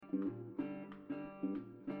Well,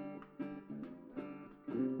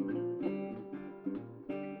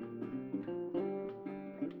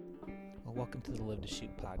 welcome to the Live to Shoot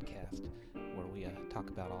podcast, where we talk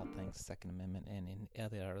about all things Second Amendment and in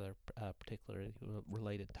other particularly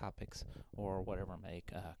related topics or whatever may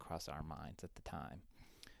cross our minds at the time.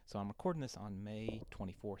 So I'm recording this on May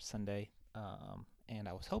 24th, Sunday, and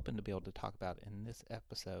I was hoping to be able to talk about in this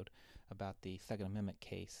episode about the Second Amendment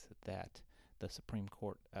case that the Supreme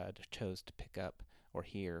Court chose to pick up or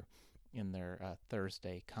hear in their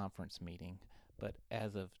Thursday conference meeting. But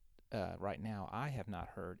as of right now, I have not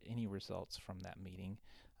heard any results from that meeting.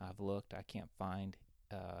 I've looked, I can't find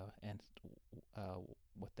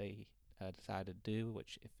what they decided to do,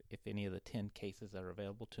 which if any of the 10 cases that are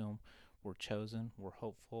available to them were chosen. We're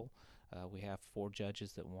hopeful. We have 4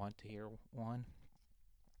 judges that want to hear one.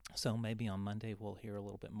 So maybe on Monday we'll hear a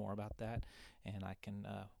little bit more about that, and we can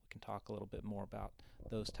talk a little bit more about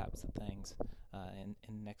those types of things in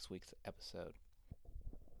next week's episode.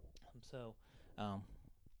 So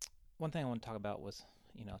one thing I want to talk about was,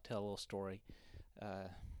 tell a little story.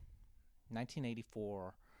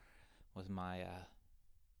 1984 was my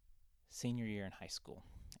senior year in high school,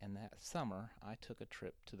 and that summer I took a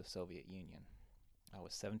trip to the Soviet Union. I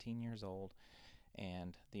was 17 years old,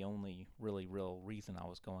 and the only really real reason I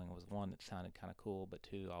was going was, one, it sounded kind of cool, but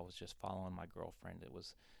 2, I was just following my girlfriend. It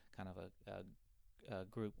was kind of a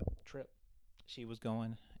group trip. She was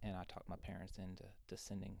going, and I talked my parents into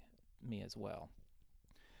sending me as well.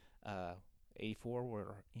 84,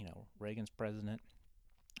 where Reagan's president.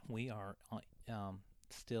 We are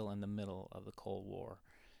still in the middle of the Cold War.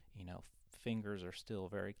 Fingers are still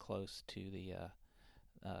very close to the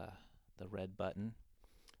red button,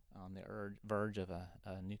 on the verge of a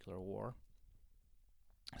nuclear war.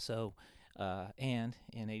 So, and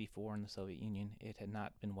in 84 in the Soviet Union, it had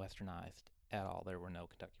not been westernized at all. There were no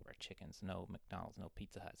Kentucky Fried Chickens, no McDonald's, no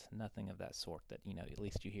Pizza Huts, nothing of that sort that, at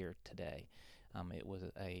least you hear today. It was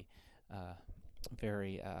a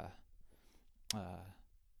very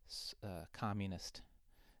communist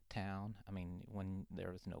town. I mean, when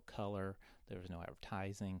there was no color, there was no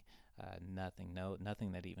advertising, nothing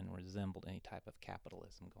that even resembled any type of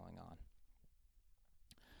capitalism going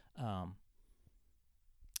on.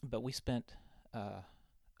 But we spent a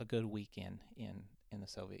good weekend in the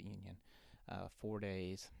Soviet Union, 4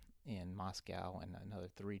 days in Moscow and another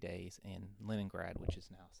 3 days in Leningrad, which is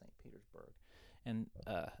now St. Petersburg. And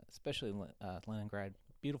especially Leningrad,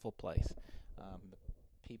 beautiful place. The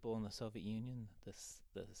people in the Soviet Union, the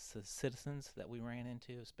citizens that we ran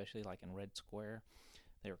into, especially like in Red Square,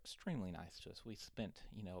 they were extremely nice to us. We spent,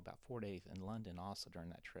 about 4 days in London also during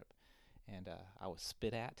that trip. And I was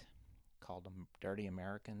spit at, called them dirty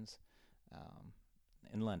Americans,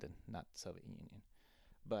 in London, not the Soviet Union.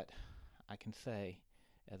 But I can say,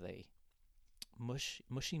 as a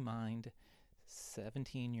mushy mind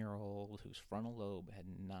 17-year-old whose frontal lobe had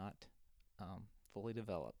not fully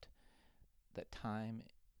developed, that time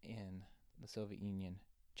in the Soviet Union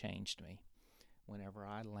changed me. Whenever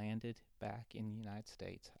I landed back in the United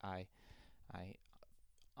States, I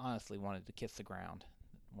honestly wanted to kiss the ground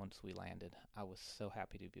once we landed. I was so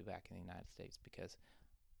happy to be back in the United States because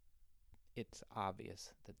it's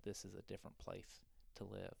obvious that this is a different place to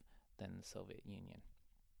live than the Soviet Union.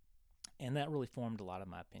 And that really formed a lot of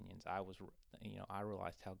my opinions. I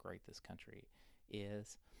realized how great this country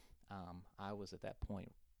is. I was at that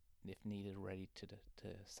point, if needed, ready to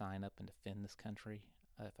sign up and defend this country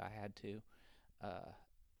if I had to.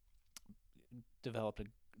 Developed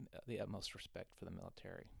the utmost respect for the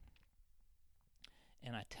military.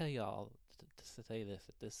 And I tell y'all to say this,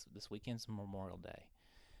 that this weekend's Memorial Day.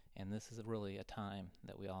 And this is really a time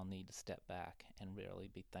that we all need to step back and really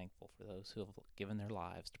be thankful for those who have given their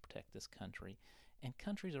lives to protect this country and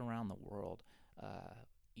countries around the world.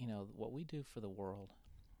 What we do for the world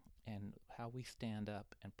and how we stand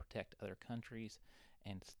up and protect other countries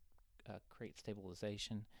and create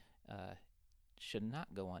stabilization should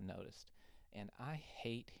not go unnoticed. And I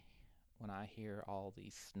hate when I hear all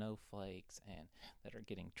these snowflakes and that are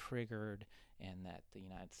getting triggered, and that the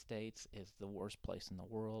United States is the worst place in the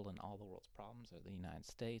world and all the world's problems are the United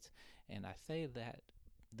States. And I say that,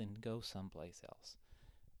 then go someplace else.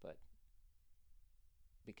 But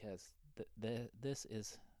because this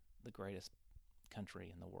is the greatest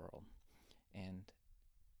country in the world. And,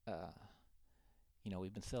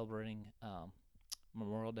 we've been celebrating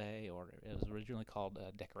Memorial Day, or it was originally called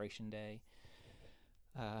Decoration Day.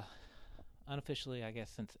 Unofficially, I guess,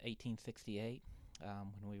 since 1868,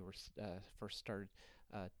 when we were first started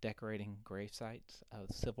decorating grave sites of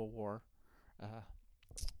Civil War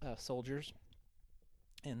soldiers.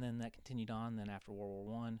 And then that continued on. Then after World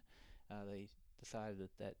War One, they decided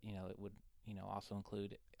that it would also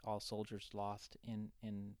include all soldiers lost in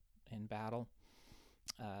battle.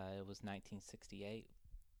 It was 1968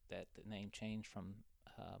 that the name changed from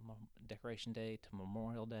Decoration Day to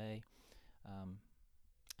Memorial Day, um,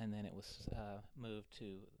 and then it was moved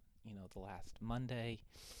to the last Monday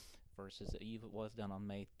versus Eve. It was done on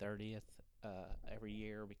May 30th every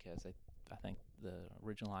year because I think the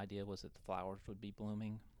original idea was that the flowers would be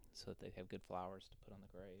blooming so that they'd have good flowers to put on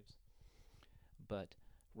the graves. But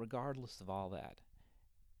regardless of all that,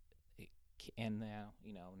 and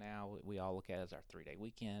now we all look at it as our 3-day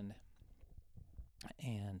weekend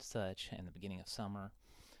and such, and the beginning of summer,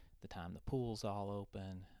 the time the pool's all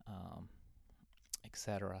open,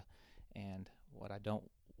 etc. And what I don't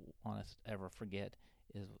want us to ever forget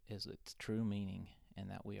is its true meaning, and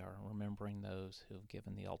that we are remembering those who have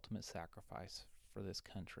given the ultimate sacrifice for this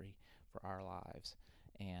country, for our lives.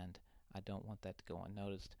 And I don't want that to go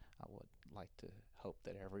unnoticed. I would like to hope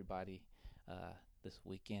that everybody this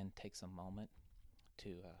weekend takes a moment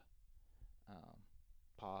to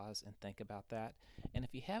pause and think about that. And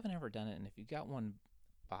if you haven't ever done it, and if you've got one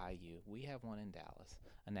by you, we have one in Dallas,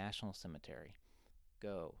 a national cemetery.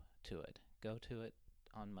 Go to it. Go to it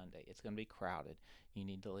on Monday. It's going to be crowded. You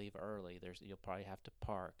need to leave early. You'll probably have to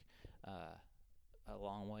park a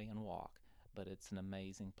long way and walk, but it's an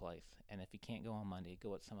amazing place. And if you can't go on Monday,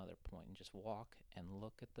 go at some other point and just walk and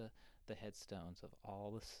look at the headstones of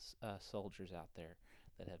all the soldiers out there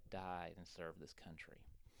that have died and served this country.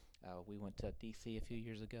 We went to D.C. a few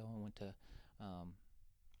years ago and went to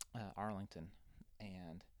Arlington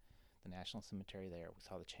and the National Cemetery there. We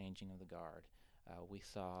saw the changing of the guard. We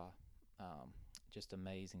saw just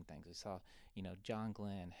amazing things. We saw, John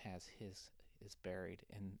Glenn is buried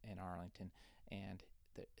in Arlington, and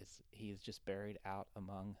he is just buried out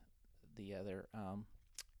among the other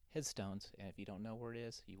headstones. And if you don't know where it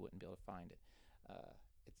is, you wouldn't be able to find it.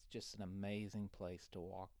 It's just an amazing place to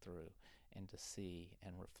walk through and to see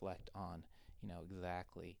and reflect on,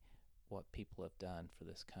 exactly what people have done for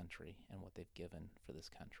this country and what they've given for this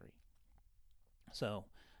country. So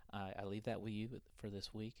I leave that with you for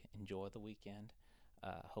this week. Enjoy the weekend.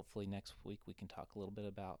 Hopefully next week we can talk a little bit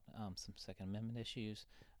about some Second Amendment issues,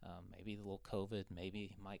 maybe the little COVID,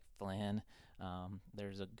 maybe Mike Flynn.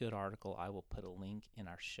 There's a good article. I will put a link in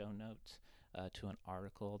our show notes to an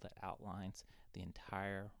article that outlines the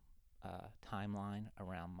entire timeline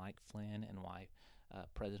around Mike Flynn and why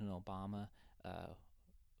President Obama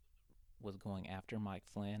was going after Mike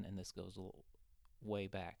Flynn. And this goes way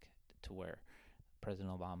back to where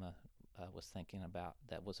President Obama was thinking about,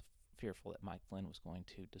 that was fearful that Mike Flynn was going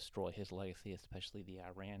to destroy his legacy, especially the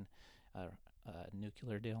Iran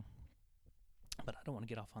nuclear deal. But I don't want to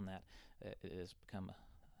get off on that. It has become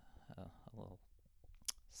a little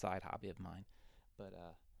side hobby of mine. But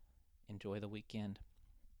enjoy the weekend.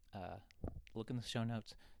 Look in the show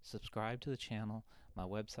notes. Subscribe to the channel. My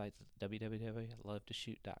website's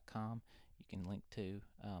www.lovetoshoot.com. You can link to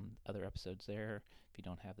other episodes there if you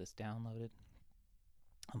don't have this downloaded.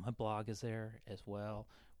 My blog is there as well,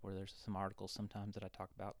 where there's some articles sometimes that I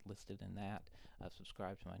talk about listed in that.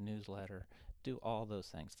 Subscribe to my newsletter. Do all those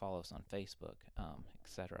things. Follow us on Facebook,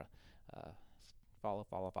 etc.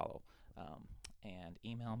 Follow. And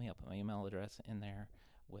email me. I'll put my email address in there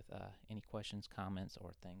with any questions, comments,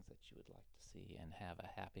 or things that you would like to see. And have a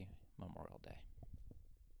happy Memorial Day.